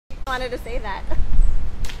wanted to say that.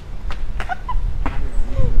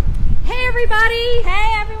 Hey everybody!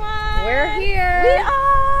 Hey everyone! We're here. We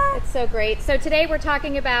are! It's so great. So today we're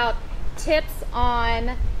talking about tips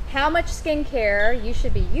on how much skincare you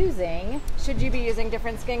should be using. Should you be using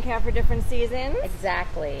different skincare for different seasons?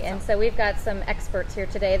 Exactly. And so we've got some experts here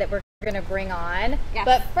today that we're going to bring on. Yes.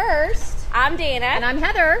 But first, I'm Dana. and I'm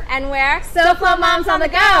Heather. And we're SoFlo Moms on the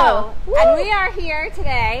Go. Woo! And we are here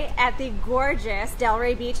today at the gorgeous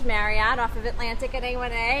Delray Beach Marriott off of Atlantic and A1A.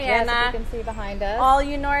 Yes, and if you can see behind us. all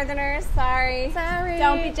you Northerners, sorry.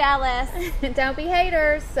 Don't be jealous. Don't be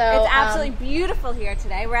haters. So it's absolutely beautiful here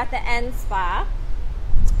today. We're at the End Spa,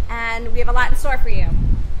 and we have a lot in store for you.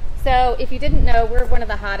 So if you didn't know, we're one of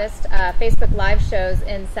the hottest Facebook Live shows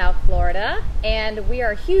in South Florida, and we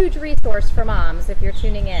are a huge resource for moms if you're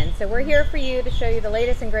tuning in. So we're here for you to show you the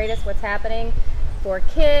latest and greatest what's happening for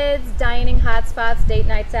kids, dining hotspots, date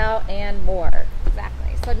nights out, and more.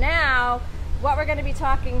 Exactly. So now what we're going to be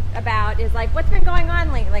talking about is like what's been going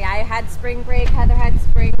on lately. I had spring break, Heather had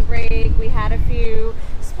spring break, we had a few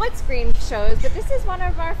split screen shows, but this is one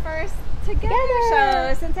of our first together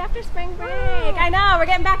shows since after spring break. Oh. I know, we're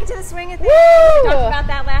getting back into the swing of things. We talked about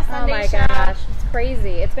that last Sunday show. Oh my gosh, it's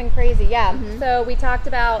crazy. It's been crazy, yeah. So we talked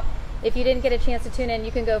about, if you didn't get a chance to tune in,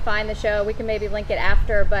 you can go find the show. We can maybe link it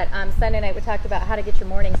after, but Sunday night we talked about how to get your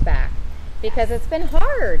mornings back. Because it's been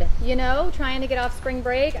hard, you know, trying to get off spring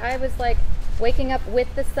break. I was like waking up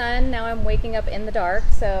with the sun, now I'm waking up in the dark,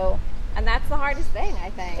 so. And that's the hardest thing, I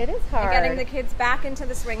think. It is hard. Getting the kids back into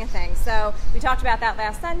the swing of things. So we talked about that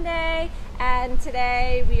last Sunday, and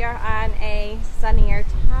today we are on a sunnier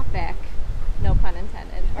topic. No pun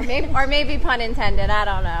intended. Or maybe pun intended, I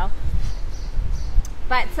don't know.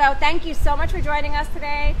 But so thank you so much for joining us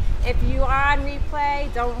today. If you are on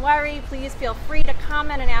replay, don't worry. Please feel free to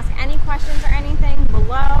comment and ask any questions or anything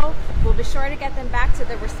below. We'll be sure to get them back to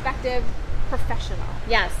the respective professional.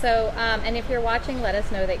 Yeah, so and if you're watching, let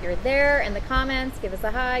us know that you're there in the comments. Give us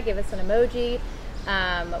a hi, give us an emoji.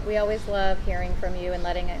 We always love hearing from you and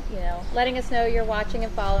letting us know you're watching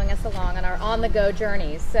and following us along on our on-the-go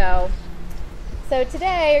journeys. So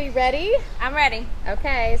today, are you ready? I'm ready.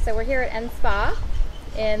 Okay, so we're here at End Spa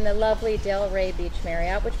in the lovely Delray Beach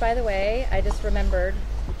Marriott, which, by the way, I just remembered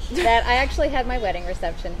that I actually had my wedding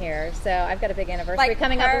reception here, so I've got a big anniversary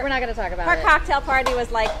coming up, but we're not going to talk about it. Her cocktail party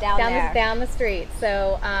was like down the street,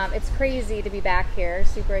 so it's crazy to be back here,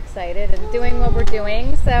 super excited and doing what we're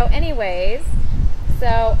doing. So anyways,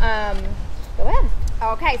 go ahead.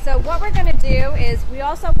 Okay, so what we're going to do is we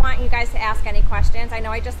also want you guys to ask any questions. I know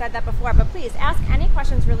I just said that before, but please ask any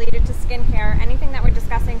questions related to skincare, anything that we're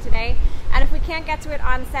discussing today. And if we can't get to it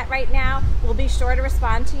on set right now, we'll be sure to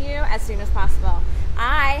respond to you as soon as possible.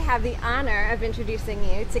 I have the honor of introducing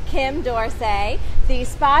you to Kim Dorsey, the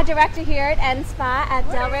spa director here at End Spa at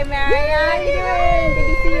Delray Marriott. How are you doing? Good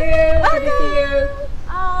to see you. Welcome. Good to see you.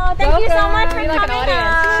 Oh, thank you so much for You're coming like an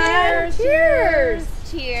audience. on. Cheers.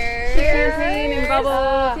 Cheers. Cheers. Champagne and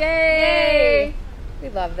bubbles. Yay. We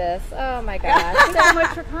love this. Oh my gosh. Thanks so much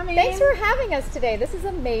for coming. Thanks for having us today. This is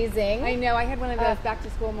amazing. I know. I had one of those back to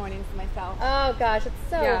school mornings myself. Oh gosh, it's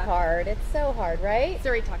so hard. It's so hard, right?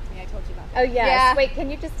 Suri talked to me. I told you about that. Oh yes. Yeah. Wait, can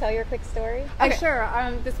you just tell your quick story? Okay. Sure.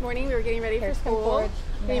 This morning we were getting ready for school.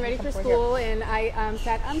 And I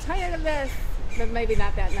said, I'm tired of this. But maybe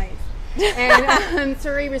not that nice. And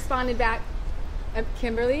Suri responded back,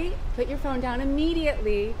 Kimberly, put your phone down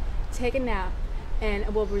immediately, take a nap,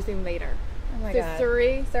 and we'll resume later. Oh my so God.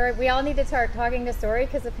 Suri, we all need to start talking to Suri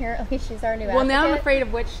because apparently she's our new advocate. Well, now I'm afraid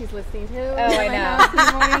of what she's listening to. Oh, I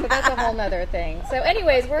know. So that's a whole nother thing. So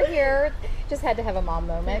anyways, we're here. Just had to have a mom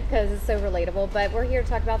moment because it's so relatable. But we're here to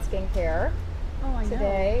talk about skincare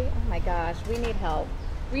today. Oh my gosh, we need help.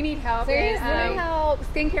 We need help. Seriously, and, help.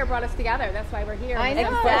 Skincare brought us together. That's why we're here. I know.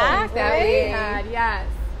 Exactly. That we had, yes.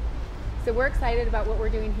 So we're excited about what we're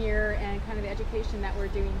doing here and kind of the education that we're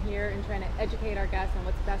doing here and trying to educate our guests on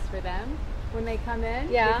what's best for them when they come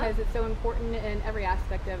in. Yeah. Because it's so important in every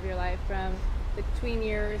aspect of your life, from the tween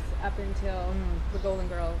years up until the golden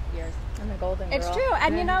girl years. And the golden girl. It's true.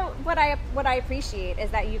 And you know what I appreciate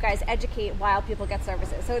is that you guys educate while people get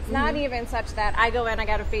services. So it's not even such that I go in, I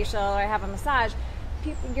get a facial, or I have a massage.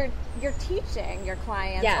 You're teaching your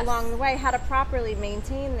clients along the way how to properly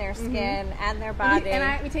maintain their skin and their body.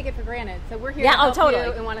 And we take it for granted. So we're here to help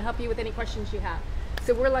you and want to help you with any questions you have.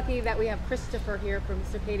 So we're lucky that we have Christopher here from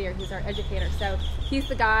Circadia, who's our educator. So he's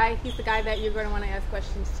the guy that you're going to want to ask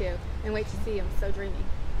questions to, and wait to see him. So dreamy.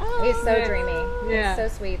 Oh, he's so dreamy. Yeah.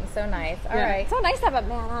 He's so sweet and so nice. All right. It's so nice to have a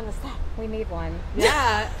man on the set. We need one.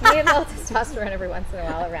 Yeah. We need a little testosterone every once in a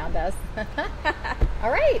while around us. All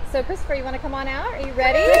right. So Christopher, you want to come on out? Are you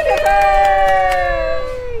ready?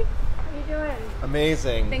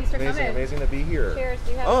 Amazing. Thanks for coming. Amazing to be here. Cheers.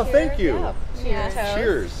 Do you have Oh, cheers? thank you. Yeah. Cheers.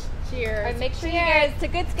 Cheers. Cheers. Right, make sure you Cheers get to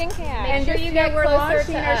good skincare. And sure just you know get we're closer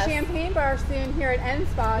launching to our us. champagne bar soon here at N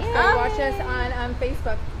Spa. So Yeah. watch us on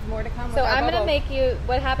Facebook. More to come. So with our I'm going to bubbles. make you,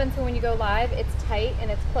 what happens when you go live, it's tight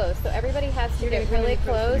and it's close. So everybody has to You're get gonna come really in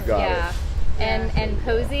close. close. You got Yeah. it. And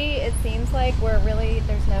cozy, it seems like we're really,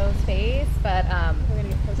 there's no space, but We're gonna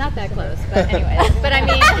get close not to that the close. mic. But anyway, but I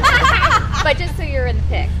mean, but just so you're in the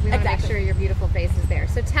pic, we want to make Exactly. sure your beautiful face is there.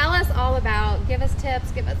 So tell us all about, give us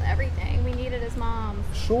tips, give us everything. We need it as moms.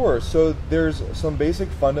 Sure. So there's some basic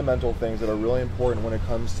fundamental things that are really important when it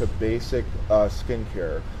comes to basic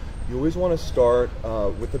skincare. You always want to start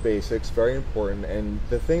with the basics, very important. And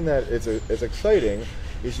the thing that is exciting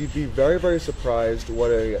is you'd be very, very surprised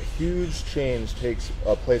what a huge change takes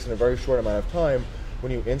place in a very short amount of time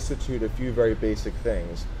when you institute a few very basic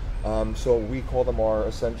things. So we call them our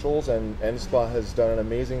essentials, and N-Spa has done an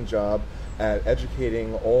amazing job at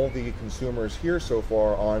educating all the consumers here so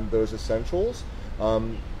far on those essentials.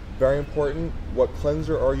 Very important, what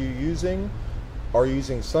cleanser are you using? Are you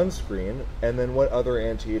using sunscreen? And then what other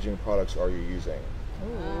anti-aging products are you using?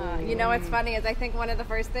 You know what's funny is I think one of the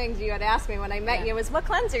first things you had asked me when I met you was, what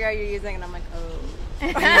cleanser are you using? And I'm like, oh.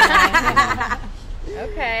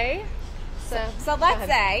 Okay. So let's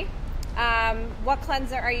say, what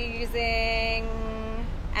cleanser are you using?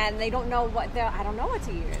 And they don't know I don't know what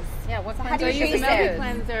to use. Yeah, what So how Do do I you use a use milky it?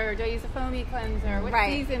 cleanser? Do I use a foamy cleanser? What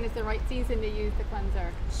Right. season is the right season to use the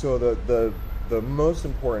cleanser? So the most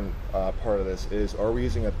important part of this is, are we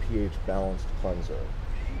using a pH balanced cleanser?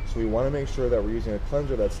 So we want to make sure that we're using a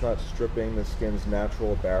cleanser that's not stripping the skin's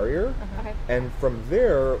natural barrier. Okay. And from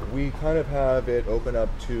there, we kind of have it open up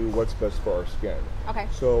to what's best for our skin. Okay.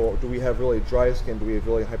 So do we have really dry skin? Do we have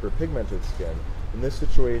really hyperpigmented skin? In this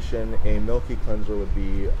situation, a milky cleanser would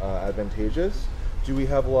be advantageous. Do we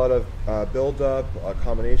have a lot of buildup,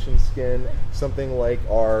 combination skin? Something like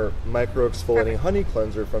our micro exfoliating honey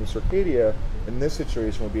cleanser from Circadia in this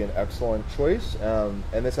situation would be an excellent choice. And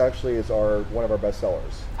this actually is one of our best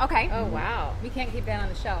sellers. Okay. Oh, wow. We can't keep that on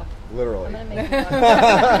the shelf. Literally. I'm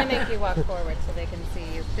gonna make you walk forward so they can see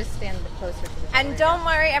you. Just stand closer to the And don't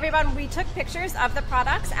worry, everyone, we took pictures of the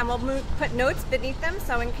products and we'll put notes beneath them.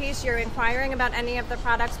 So in case you're inquiring about any of the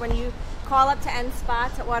products, when you call up to N-Spa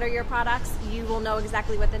to order your products, you will know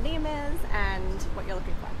exactly what the name is and what you're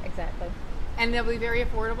looking for. Exactly. And they'll be very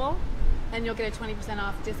affordable, and you'll get a 20%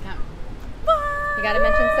 off discount. You got to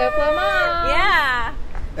mention SoFlo Mom. Yeah.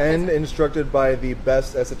 And instructed by the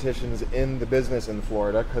best estheticians in the business in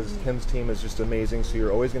Florida, because Kim's team is just amazing, so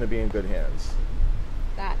you're always going to be in good hands.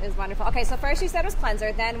 That is wonderful. Okay, so first you said it was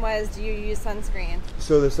cleanser, then was, do you use sunscreen?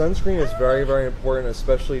 So the sunscreen is very, very important,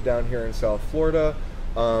 especially down here in South Florida.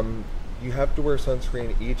 You have to wear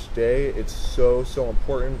sunscreen each day. It's so, so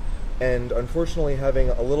important. And unfortunately, having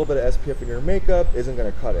a little bit of SPF in your makeup isn't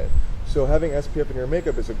going to cut it. So having SPF in your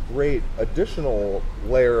makeup is a great additional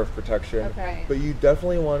layer of protection, Okay. but you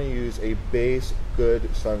definitely want to use a base good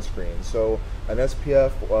sunscreen. So an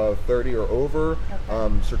SPF 30 or over.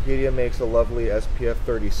 Circadia makes a lovely SPF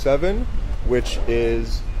 37, which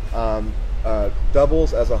is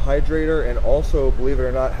doubles as a hydrator, and also, believe it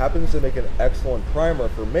or not, happens to make an excellent primer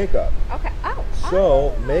for makeup. Okay. Oh.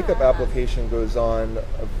 So makeup application goes on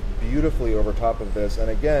beautifully over top of this. And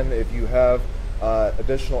again, if you have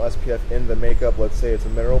additional SPF in the makeup, let's say it's a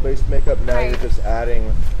mineral-based makeup, now Right. you're just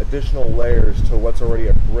adding additional layers to what's already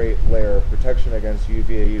a great layer of protection against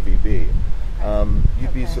UVA, UVB.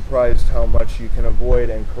 You'd be surprised how much you can avoid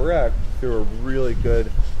and correct through a really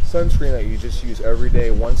good sunscreen that you just use every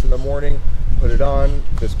day, once in the morning, put it on,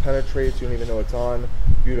 this penetrates, you don't even know it's on.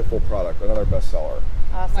 Beautiful product, another bestseller.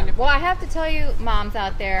 Awesome. Wonderful. Well, I have to tell you, moms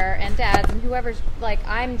out there and dads and whoever's, like,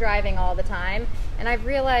 I'm driving all the time, and I've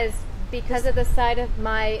realized because of the side of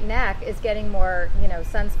my neck is getting more,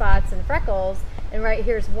 sunspots and freckles, and right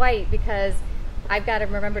here's white because I've got to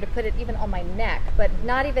remember to put it even on my neck, but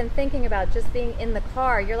not even thinking about just being in the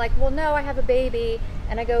car. You're like, well, no, I have a baby,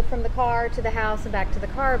 and I go from the car to the house and back to the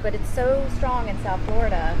car, but it's so strong in South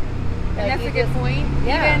Florida. And that's a good point.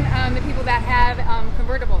 Yeah. Even the people that have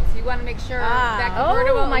convertibles, you want to make sure that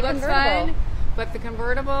convertible my looks convertible. fun. But the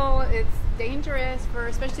convertible, it's dangerous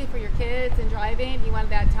especially for your kids and driving. You want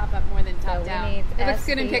that top up more than top So down. we need It looks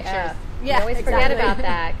good in SPF. pictures. You always forget about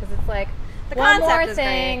that because it's like The one concept more is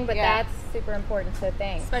thing, great. but Yeah. that's super important. So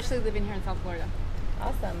thanks. Especially living here in South Florida.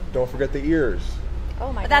 Awesome. Don't forget the ears.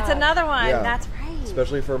 Oh my god. That's another one. Yeah. That's right.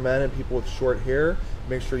 Especially for men and people with short hair,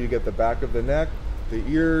 make sure you get the back of the neck, the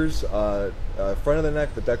ears, front of the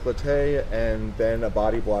neck, the décolleté, and then a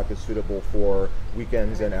body block is suitable for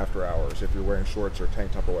weekends and after hours if you're wearing shorts or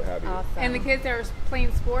tank top or what have you. Awesome. And the kids that are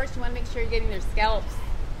playing sports, you want to make sure you're getting their scalps.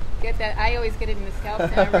 Get that. I always get it in the scalps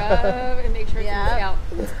and I rub and make sure it's in the scalp.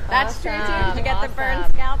 That's true too. Did you get the burn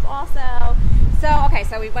Awesome. scalp also? So okay,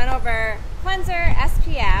 so we went over cleanser,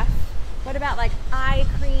 SPF. What about like eye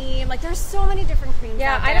cream? Like there's so many different creams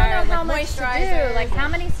Yeah, out I there. don't know how like much to moisturizers. do. Like how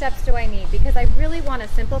many steps do I need? Because I really want to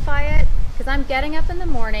simplify it. Because I'm getting up in the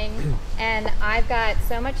morning and I've got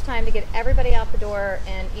so much time to get everybody out the door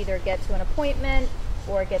and either get to an appointment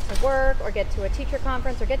or get to work or get to a teacher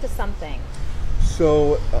conference or get to something.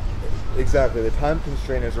 So, exactly, the time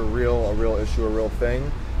constraint is a real issue, a real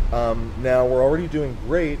thing. Now we're already doing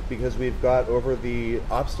great because we've got over the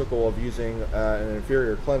obstacle of using an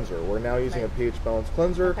inferior cleanser. We're now using a pH balanced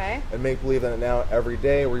cleanser, and make believe that now every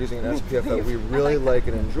day we're using an SPF that we really like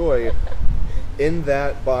and enjoy. In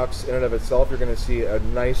that box, in and of itself, you're going to see a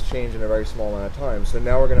nice change in a very small amount of time. So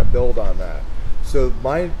now we're going to build on that. So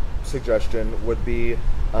my suggestion would be,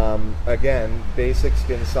 again, basic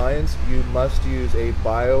skin science. You must use a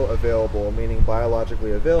bioavailable, meaning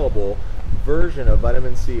biologically available, version of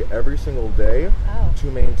vitamin C every single day to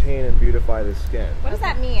maintain and beautify the skin. What does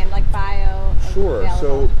that mean? Like bio? Sure.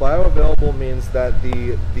 So bioavailable means that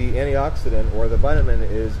the antioxidant or the vitamin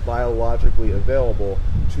is biologically available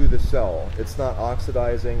to the cell. It's not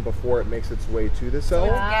oxidizing before it makes its way to the cell.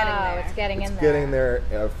 It's getting in there. It's getting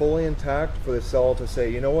there fully intact for the cell to say,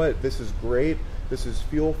 you know what, this is great. This is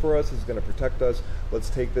fuel for us. This is going to protect us. Let's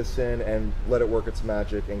take this in and let it work its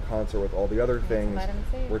magic in concert with all the other things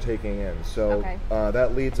we're taking in. So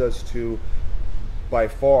that leads us to, by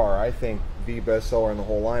far, I think, the best seller in the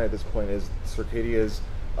whole line at this point is Circadia's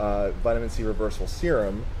Vitamin C Reversal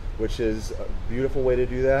Serum, which is a beautiful way to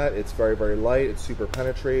do that. It's very, very light. It super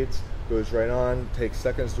penetrates, goes right on, takes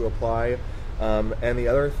seconds to apply. And the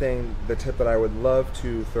other thing, the tip that I would love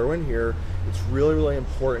to throw in here, it's really, really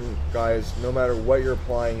important, guys, no matter what you're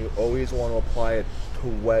applying, you always want to apply it to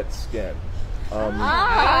wet skin. Always.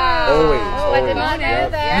 I did not know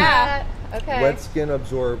that. Yeah. Okay. Wet skin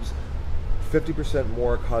absorbs 50%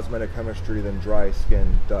 more cosmetic chemistry than dry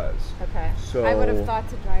skin does. Okay. So I would have thought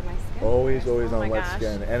to dry my skin. Always on wet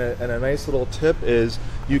skin. And a nice little tip is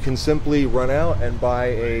you can simply run out and buy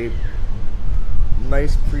a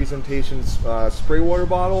nice presentation spray water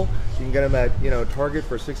bottle. You can get them at Target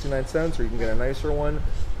for 69 cents, or you can get a nicer one.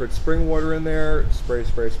 Put spring water in there, spray.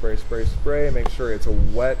 Make sure it's a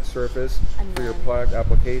wet surface for your product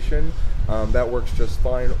application. That works just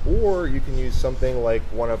fine. Or you can use something like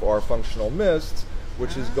one of our functional mists,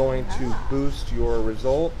 which is going to boost your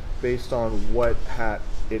result based on what hat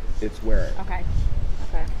it's wearing. Okay.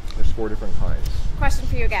 There's 4 different kinds. Question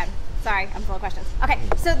for you again. Sorry, I'm full of questions. Okay,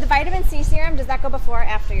 so the vitamin C serum, does that go before or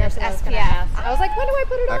after your SPF? I was like, when do I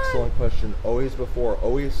put it on? Excellent question. Always before.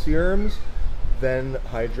 Always serums, then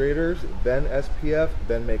hydrators, then SPF,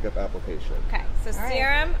 then makeup application. Okay, so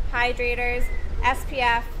serum, hydrators,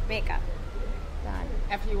 SPF, makeup. Done.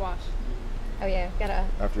 After you wash. Oh yeah, gotta.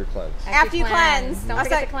 After you cleanse. After you cleanse. Don't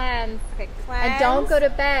forget to cleanse. Okay, cleanse. And don't go to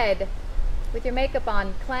bed with your makeup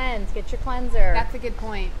on. Cleanse. Get your cleanser. That's a good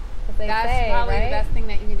point. That's probably the best thing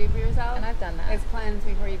that you can do for yourself. And I've done that. Is cleanse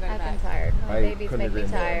before you go to bed. I've been tired. My babies make me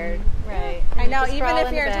tired. Right. I know, Just even crawl if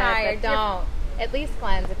into you're bed, tired. but don't. At least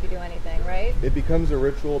cleanse if you do anything, right? It becomes a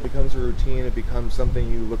ritual, it becomes a routine, it becomes something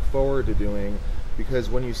you look forward to doing, because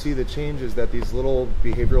when you see the changes that these little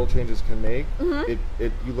behavioral changes can make, you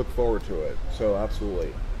look forward to it. So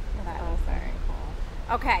absolutely. That's very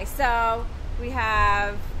cool. Okay, so we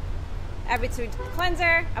have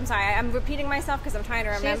cleanser. I'm sorry, I'm repeating myself because I'm trying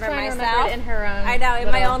to remember She's trying myself. To remember it in her own. I know, in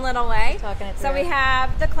my own little way. Talking it So we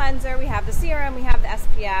have the cleanser, we have the serum, we have the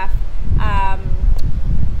SPF.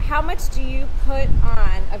 How much do you put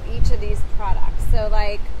on of each of these products? So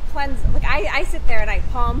like cleanse, like I sit there and I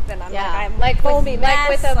pump and I'm like foamy mess. Like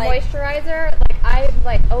with a moisturizer, like I'm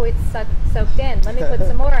like, oh, it's soaked in. Let me put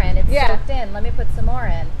some more in. It's soaked in. Let me put some more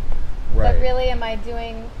in. Right. But really,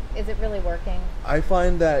 is it really working? I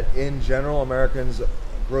find that in general, Americans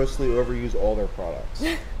grossly overuse all their products.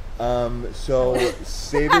 So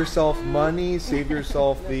save yourself money, save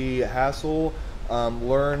yourself the hassle.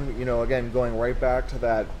 Learn, again, going right back to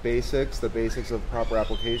that the basics of proper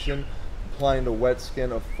application. Applying to wet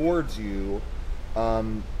skin affords you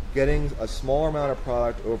getting a smaller amount of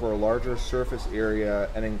product over a larger surface area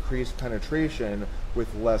and increased penetration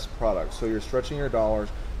with less product. So you're stretching your dollars,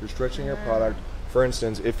 you're stretching your product. For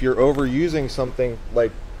instance, if you're overusing something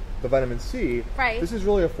like the vitamin C, this is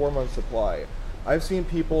really a 4-month supply. I've seen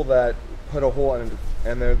people that put a hole in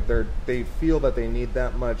and they feel that they need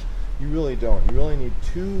that much. You really don't. You really need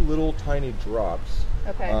 2 little tiny drops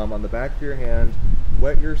on the back of your hand.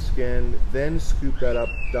 Wet your skin, then scoop that up,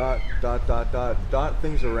 dot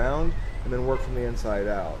things around, and then work from the inside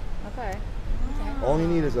out. Okay. All you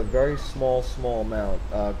need is a very small amount.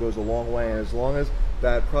 Goes a long way, and as long as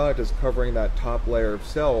that product is covering that top layer of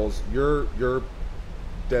cells, you're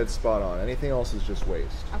dead spot on. Anything else is just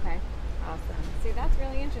waste. Okay. Awesome. See, that's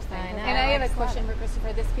really interesting. I know. And I have a question for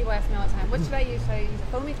Christopher. This people ask me all the time. What should I use? Should I use a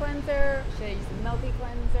foamy cleanser? Should I use a melty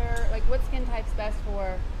cleanser? Like, what skin type's best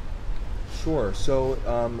for? Sure. So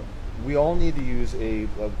we all need to use a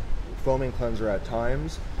foaming cleanser at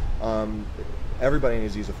times. Everybody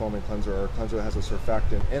needs to use a foaming cleanser or a cleanser that has a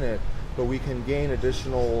surfactant in it, but we can gain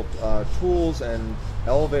additional tools and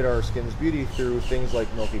elevate our skin's beauty through things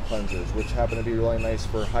like milky cleansers, which happen to be really nice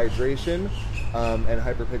for hydration and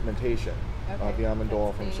hyperpigmentation, the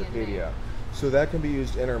amendola from Circadia. So that can be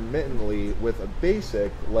used intermittently with a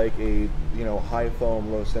basic, like a high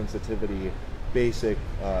foam, low sensitivity, basic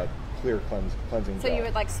clear cleansing So gel. you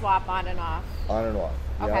would like swap on and off? On and off.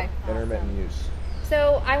 Okay. Yep. Intermittent use.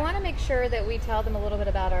 So I want to make sure that we tell them a little bit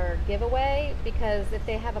about our giveaway, because if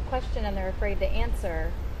they have a question and they're afraid to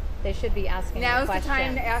answer, they should be asking Now's the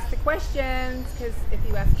time to ask the questions, because if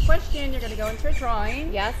you ask a question, you're going to go into a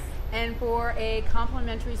drawing. Yes. And for a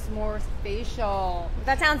complimentary s'mores facial.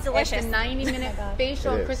 That sounds delicious. It's a 90-minute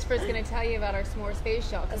facial. It is. Christopher's going to tell you about our s'mores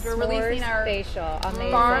facial, because we're S'mores releasing our facial.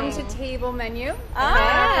 Amazing. farm-to-table menu.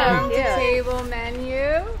 Ah, Farm-to-table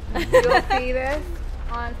menu. You'll see this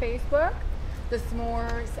on Facebook. The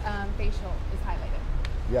s'mores facial is highlighted.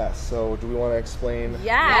 Yes. So do we want to explain?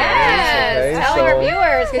 Yes. Tell our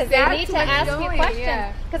viewers, because they that's need to what's ask you going, questions.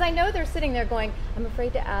 yeah. Because I know they're sitting there going, I'm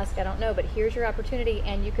afraid to ask, I don't know, but here's your opportunity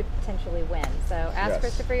and you could potentially win. So ask Yes.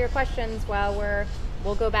 Christopher your questions while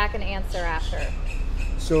we'll go back and answer after.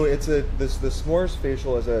 So it's the s'mores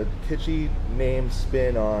facial is a kitschy name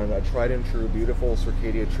spin on a tried and true beautiful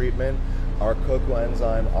Circadia treatment, our cocoa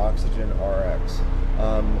enzyme Oxygen RX.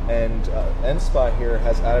 And NSPA here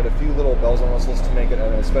has added a few little bells and whistles to make it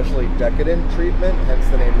an especially decadent treatment, hence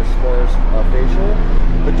the name the s'mores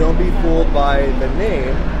facial. But don't be fooled by the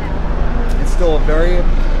name. It's still a very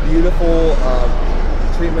beautiful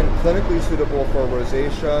treatment, clinically suitable for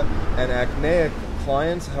rosacea and acneic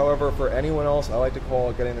clients. However, for anyone else, I like to call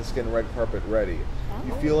it getting the skin red carpet ready.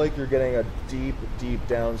 You feel like you're getting a deep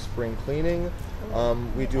down spring cleaning.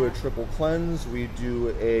 We do a triple cleanse. We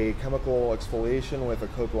do a chemical exfoliation with a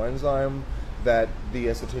cocoa enzyme that the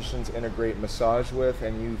estheticians integrate massage with,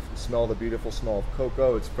 and you smell the beautiful smell of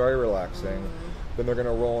cocoa. It's very relaxing. Then they're going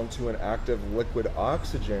to roll into an active liquid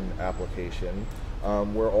oxygen application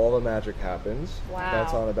where all the magic happens. Wow.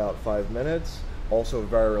 That's on about 5 minutes. Also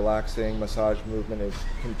very relaxing. Massage movement is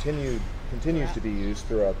continues to be used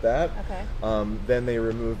throughout that. Okay. Then they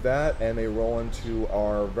remove that and they roll into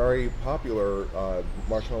our very popular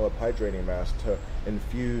marshmallow hydrating mask to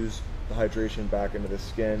infuse the hydration back into the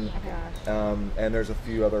skin. Oh my gosh. And there's a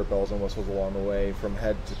few other bells and whistles along the way from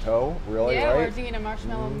head to toe. Really, Yeah, right? we're doing a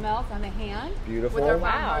marshmallow melt on the hand. Beautiful. With our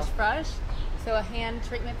Wow. Farm House Brush. So a hand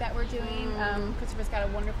treatment that we're doing. Christopher's got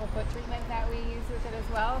a wonderful foot treatment that we use with it as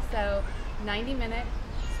well. So 90-minute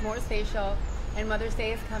s'mores facial. And Mother's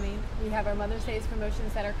Day is coming. We have our Mother's Day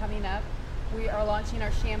promotions that are coming up. We are launching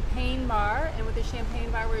our champagne bar, and with the champagne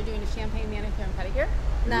bar, we're doing a champagne manicure and pedicure.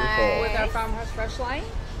 Nice. With our Farmhouse Brush line,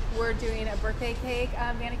 we're doing a birthday cake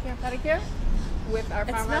manicure and pedicure with our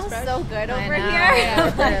It Farmhouse smells Brush. so good I over know. here.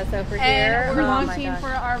 Yeah, so over here. And we're Oh my launching gosh. for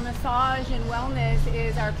our massage and wellness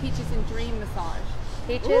is our Peaches and Dream massage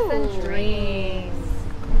Peaches and Dreams.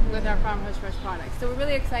 with our Farmhouse Brush products. So we're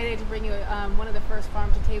really excited to bring you one of the first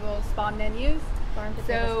farm-to-table spa menus. Farm to So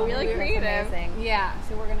table really spa. creative. Amazing. Yeah,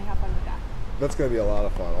 so we're going to have fun with that. That's going to be a lot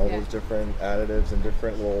of fun. All Yeah. those different additives and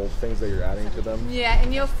different little things that you're adding to them. Yeah,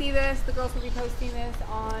 and you'll see this. The girls will be posting this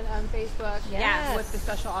on Facebook Yes. with the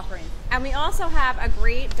special offerings. And we also have a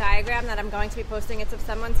great diagram that I'm going to be posting. It's of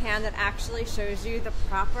someone's hand that actually shows you the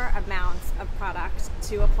proper amounts of product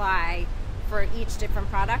to apply for each different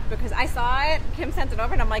product, because I saw it, Kim sent it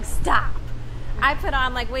over, and I'm like, stop. I put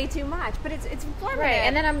on like way too much, but it's informative. Right,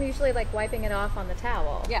 and then I'm usually like wiping it off on the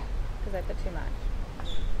towel. Yeah. Because I put too much.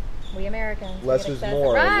 We Americans. we Less get is excessive.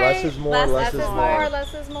 more. Right. Less is more. Less is more.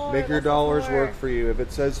 Less is more. Make your less is dollars more. work for you. If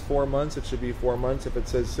it says 4 months, it should be 4 months. If it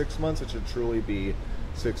says 6 months, it should truly be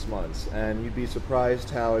 6 months. And you'd be surprised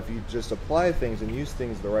how if you just apply things and use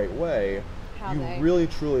things the right way, How you they- really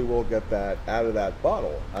truly will get that out of that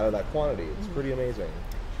bottle, out of that quantity. It's pretty amazing.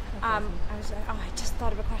 I just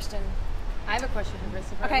thought of a question. I have a question for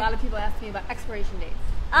Christopher. Okay. A lot of people ask me about expiration dates.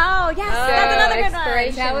 Oh, yes, that's another good one.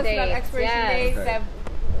 expiration Tell us about dates, expiration yes. dates Okay. that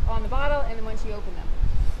on the bottle and then once you open them.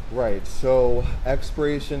 Right, so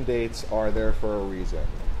expiration dates are there for a reason.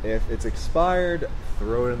 If it's expired,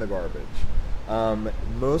 throw it in the garbage.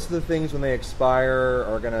 Most of the things when they expire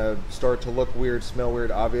are going to start to look weird, smell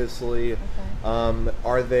weird, obviously. Okay.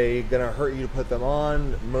 Are they going to hurt you to put them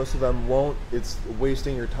on? Most of them won't. It's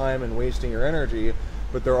wasting your time and wasting your energy.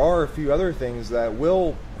 But there are a few other things that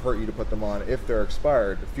will hurt you to put them on if they're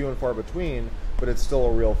expired. Few and far between, but it's still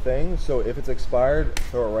a real thing. So if it's expired,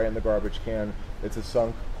 throw it right in the garbage can. It's a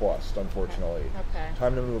sunk cost, unfortunately. Okay.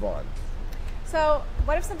 Time to move on. So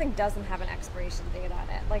what if something doesn't have an expiration date on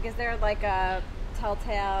it? Like, is there like a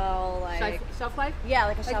telltale, like... Shelf life? Yeah,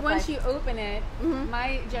 like a shelf life. Like once you open it,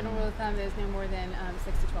 my general rule of thumb is no more than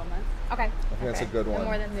 6 to 12 months. Okay. I think that's a good one. No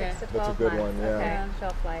more than 6 to 12 That's a good months. one, yeah. Okay,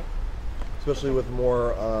 shelf life. Especially with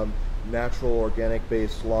more natural,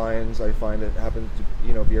 organic-based lines, I find it happens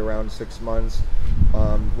to be around 6 months.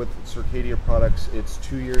 With Circadia products, it's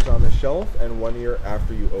 2 years on the shelf and 1 year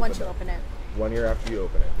after you open it. Once you open it. 1 year after you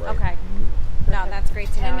open it, right? Okay. No, that's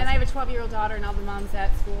great to know. And then I have a 12-year-old daughter, and all the moms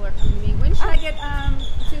at school are coming to me. When should I get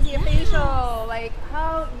Susie a facial? Like,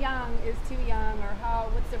 how young is too young, or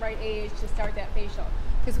what's the right age to start that facial?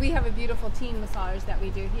 Because we have a beautiful teen massage that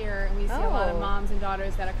we do here, and we see a lot of moms and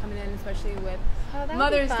daughters that are coming in, especially with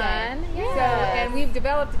Mother's Day. Yes. So, and we've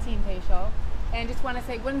developed a teen facial, and just want to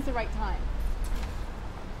say, when's the right time?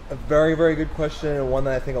 A very, very good question, and one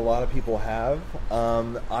that I think a lot of people have.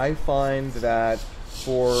 I find that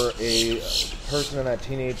for a person in that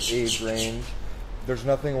teenage age range, there's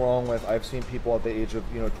nothing wrong with, I've seen people at the age of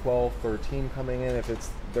 12, 13 coming in. If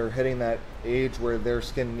they're hitting that age where their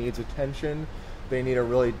skin needs attention, they need a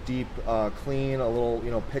really deep clean, a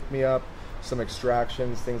little pick-me-up, some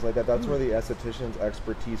extractions, things like that. That's where the esthetician's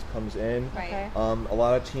expertise comes in. Right. A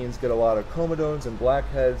lot of teens get a lot of comedones and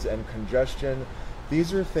blackheads and congestion.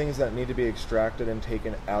 These are things that need to be extracted and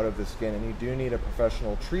taken out of the skin, and you do need a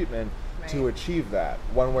professional treatment to achieve that.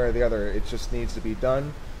 One way or the other, it just needs to be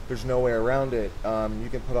done. There's no way around it. You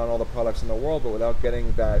can put on all the products in the world, but without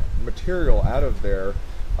getting that material out of there,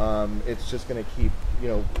 it's just going to keep,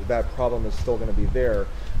 that problem is still going to be there.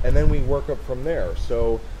 And then we work up from there.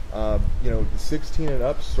 So, 16 and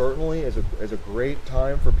up certainly is a great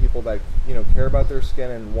time for people that, care about their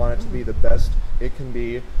skin and want it to be the best it can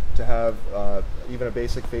be, to have even a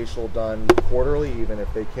basic facial done quarterly, even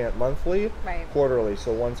if they can't monthly, quarterly.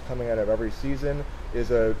 So once coming out of every season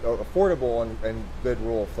is a affordable and good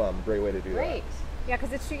rule of thumb. Great way to do that. Yeah,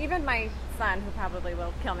 because it's true. Even my son, who probably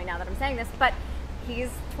will kill me now that I'm saying this, but he's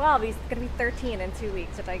 12. He's going to be 13 in 2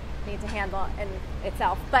 weeks, which I need to handle in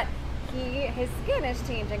itself. But his skin is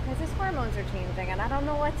changing because his hormones are changing, and I don't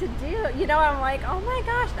know what to do. I'm like, oh my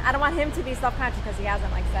gosh, I don't want him to be self-conscious because he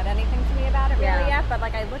hasn't said anything to me about it really yet. But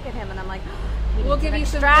I look at him and I'm like, we'll give you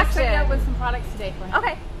some up with some products today for him.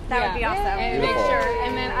 Okay, that would be awesome. And make sure,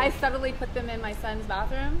 and then I subtly put them in my son's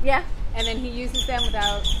bathroom. Yeah. And then he uses them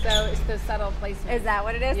without, so it's the subtle placement. Is that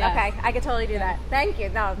what it is? Yes. Okay, I could totally do that. Thank you.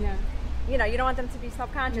 No. Yeah. You don't want them to be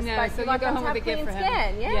self-conscious, but so you want go them home to have with a gift clean for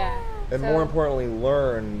him. skin. Yeah. And more importantly,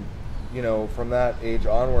 learn from that age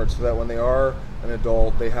onwards, so that when they are an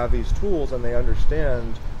adult, they have these tools and they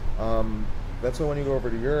understand. That's why when you go over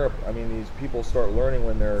to Europe, these people start learning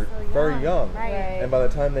when they're very young. Right. And by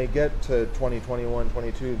the time they get to 20, 21,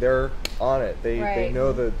 22, they're on it. They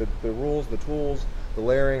know the rules, the tools, the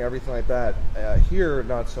layering, everything like that. Here,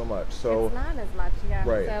 not so much. So it's not as much,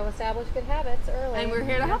 Right. So establish good habits early. And we're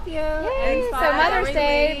here to help you. Yay! So Mother's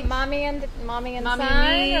Day, mommy and son,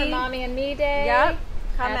 me. or mommy and me day. Yep.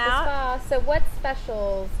 Come at out. The spa. So what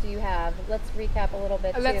specials do you have? Let's recap a little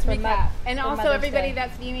bit. Let's too, recap. And for also Mother's everybody Day.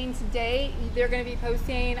 that's viewing today, they're going to be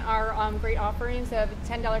posting our great offerings of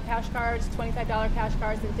 $10 cash cards, $25 cash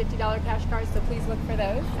cards, and $50 cash cards. So please look for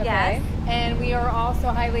those. Yes. And we are also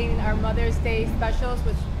highlighting our Mother's Day specials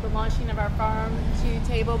with the launching of our farm to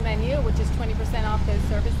table menu, which is 20% off those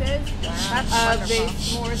services. Wow. That's the wonderful.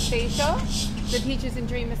 S'mores facial, the Peaches and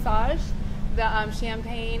Dream massage, the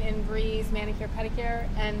champagne and breeze manicure pedicure,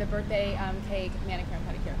 and the birthday cake manicure and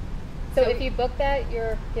pedicure. So if you book that,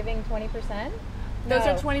 you're giving 20%? Those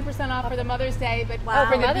are 20% off for the Mother's Day, but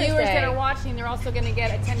for the Mother's viewers Day. that are watching, they're also going to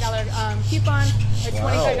get a $10 coupon, a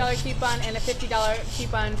 $25 coupon, and a $50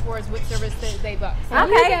 coupon towards what service they book. So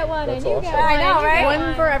Okay. you get one, That's and you awesome. get one. I know, and you right? get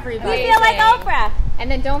One for everybody. We feel like Oprah.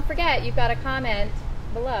 And then don't forget, you've got to comment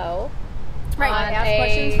below. Right. On Ask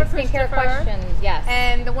questions for skincare Christopher. questions. Yes.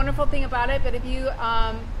 And the wonderful thing about it, but if you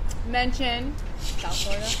mention South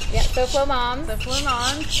Florida, SoFlo Moms. SoFlo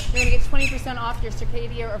Moms, you're going to get 20% off your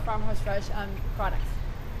Circadia or Farmhouse Fresh products.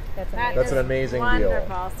 That's That amazing. That's is an amazing wonderful.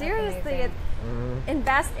 deal. Seriously, amazing.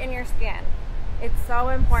 invest in your skin. It's so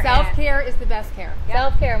important. Self-care is the best care. Yep.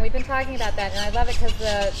 Self-care, and we've been talking about that, and I love it because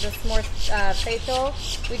the s'more facial,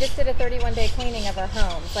 we just did a 31-day cleaning of our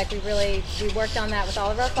homes. Like we worked on that with all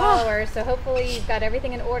of our followers, so hopefully you've got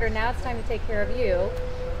everything in order. Now it's time to take care of you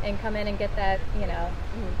and come in and get that,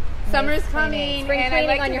 Summer's coming, spring and cleaning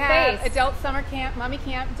I'd like on to your have face. adult summer camp, mommy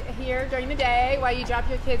camp here during the day while you drop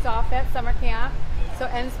your kids off at summer camp. So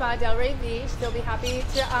N Spa Delray Beach, they'll be happy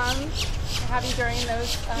to have you during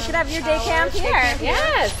those. You could have your day hours. camp here.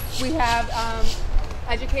 Yes. We have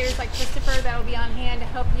educators like Christopher that will be on hand to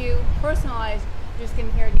help you personalize your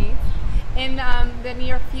skincare needs. In the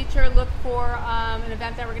near future, look for an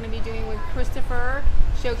event that we're going to be doing with Christopher,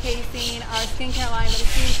 showcasing our skincare line that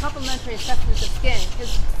is doing complimentary assessments of skin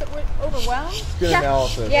because we're overwhelmed. Skin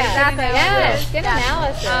analysis. Yeah, Exactly. yes, skin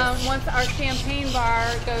analysis. Once our champagne bar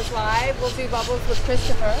goes live, we'll do bubbles with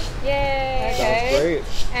Christopher. Yay. Sounds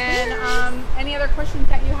great. And any other questions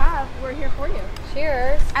that you have, we're here for you.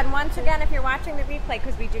 Cheers. And once again, if you're watching the replay,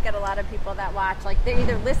 because we do get a lot of people that watch, like they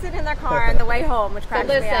either listen in their car on the way home, which cracks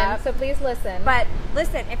me up. So please listen. But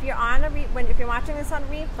listen, if you're on if you're watching this on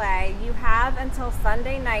replay, you have until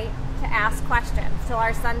Sunday night to ask questions till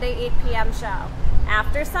our Sunday 8 p.m. show.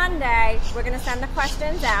 After Sunday, we're going to send the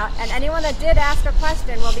questions out, and anyone that did ask a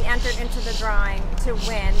question will be entered into the drawing to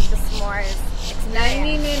win the s'mores experience.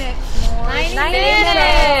 90 minutes more. 90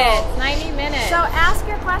 minutes. 90 minutes. So ask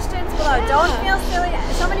your questions below. Don't feel silly.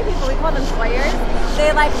 So many people, we call them voyeurs.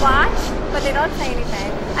 They like watch, but they don't say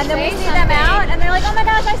anything. And then we see them out, and they're like, "Oh my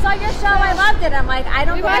gosh, I saw your show. I loved it." I'm like, "I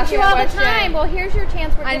don't we get watch you all the time." Well, here's your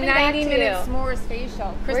chance. We're A giving back to 90-minute you. s'mores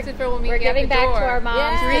facial. Christopher will meet you We're at giving the back door. to our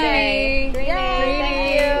moms today. Dreamy. Dreamy.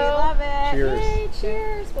 Thank you. Love it. Cheers. Yay,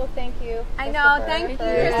 cheers. Well, thank you. I know. Christopher, Thank you, for-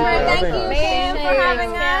 Christopher. Thank you, having Kim, for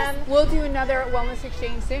having us. We'll do another wellness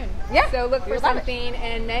exchange soon. Yeah. So look for We love it. something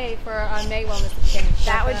in May for a May wellness exchange.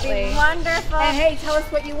 That would Definitely. be wonderful. And hey, tell us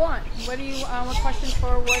what you want. What do you? What questions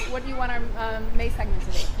for? What do you want our May segment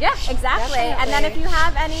to be? Yeah, exactly. And then if you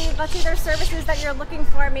have any, let's say there's services that you're looking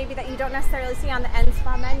for, maybe that you don't necessarily see on the N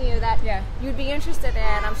Spa menu that you'd be interested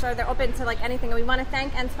in. I'm sure they're open to like anything. And we want to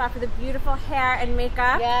thank N Spa for the beautiful hair and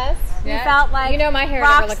makeup. Yes. You felt like my hair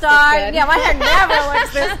rock never looks star. this good. Yeah, my hair never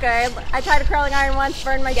looks this good. I tried a curling iron once,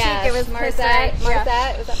 burned my cheek. It was Marzette. pissing. Yeah.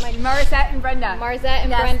 Marzette. Was that my Marzette and Brenda. Marzette and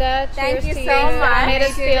Yes. Brenda? Thank Cheers you to so you. much. Made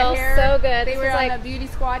us They did feel the hair. so good. They This were is on like the beauty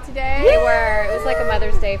squad today. they were. It was like a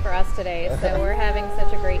Mother's Day for us today. So we're having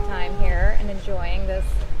such a great time here and enjoying this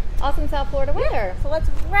awesome South Florida weather. So let's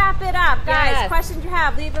wrap it up, guys. Yes. Questions you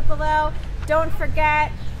have, leave it below. Don't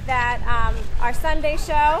forget that our Sunday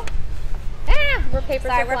show. Where papers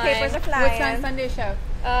Sorry, are where flying. papers are flying. What's on Sunday show?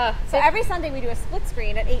 So every Sunday we do a split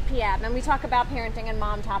screen at 8 p.m. and we talk about parenting and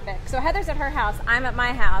mom topics. So Heather's at her house, I'm at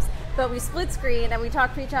my house, but we split screen and we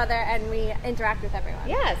talk to each other and we interact with everyone.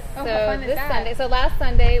 Yes. Oh, how So fun is this that? Sunday. So last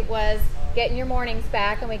Sunday was getting your mornings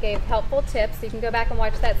back, and we gave helpful tips. So you can go back and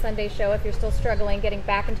watch that Sunday show if you're still struggling getting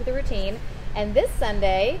back into the routine. And this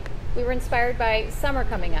Sunday, we were inspired by summer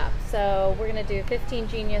coming up. So we're going to do 15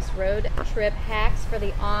 genius road trip hacks for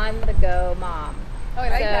the on-the-go mom. Oh, I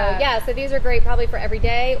like that. Yeah, so these are great probably for every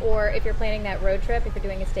day, or if you're planning that road trip, if you're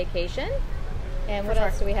doing a staycation. And what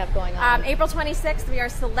else do we have going on? April 26th, we are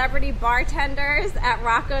celebrity bartenders at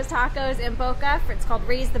Rocco's Tacos in Boca. It's called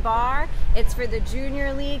Raise the Bar. It's for the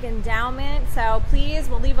Junior League Endowment. So please,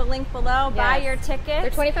 we'll leave a link below. Buy your tickets. They're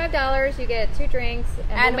 $25. You get 2 drinks,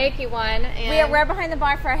 and we'll make you one. And we're behind the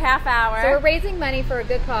bar for a half hour. So we're raising money for a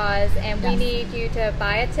good cause, and we need you to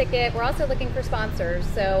buy a ticket. We're also looking for sponsors,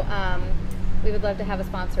 so we would love to have a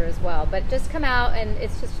sponsor as well. But just come out, and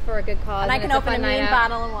it's just for a good cause. And I can open a mean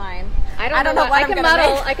bottle of wine. I don't know what I I'm can gonna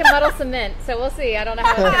muddle. make. I can muddle some mint, so we'll see. I don't know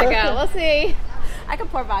how it's gonna go. We'll see. I can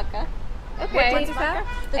pour vodka. Okay. What's that?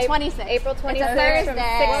 The 26th. April 26th, It's a Thursday. from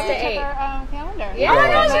 6 to 8. Check our calendar. Yeah. Oh my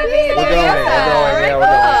gosh, We're amazing. We're going. Yeah, we're going.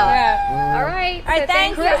 All right. All right, So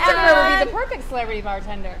thanks, you, Christopher everyone. would be the perfect celebrity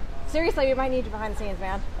bartender. Seriously, we might need you behind the scenes,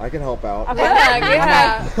 man. I can help out. Okay.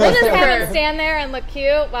 Yeah. We'll just have him stand there and look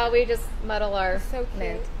cute while we just muddle our So cute.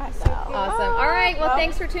 mint. So, Awesome. All right. Well,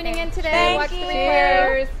 thanks for tuning in today. Thank Watch the you.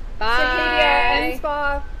 replays. Bye. Social media and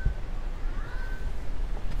spa.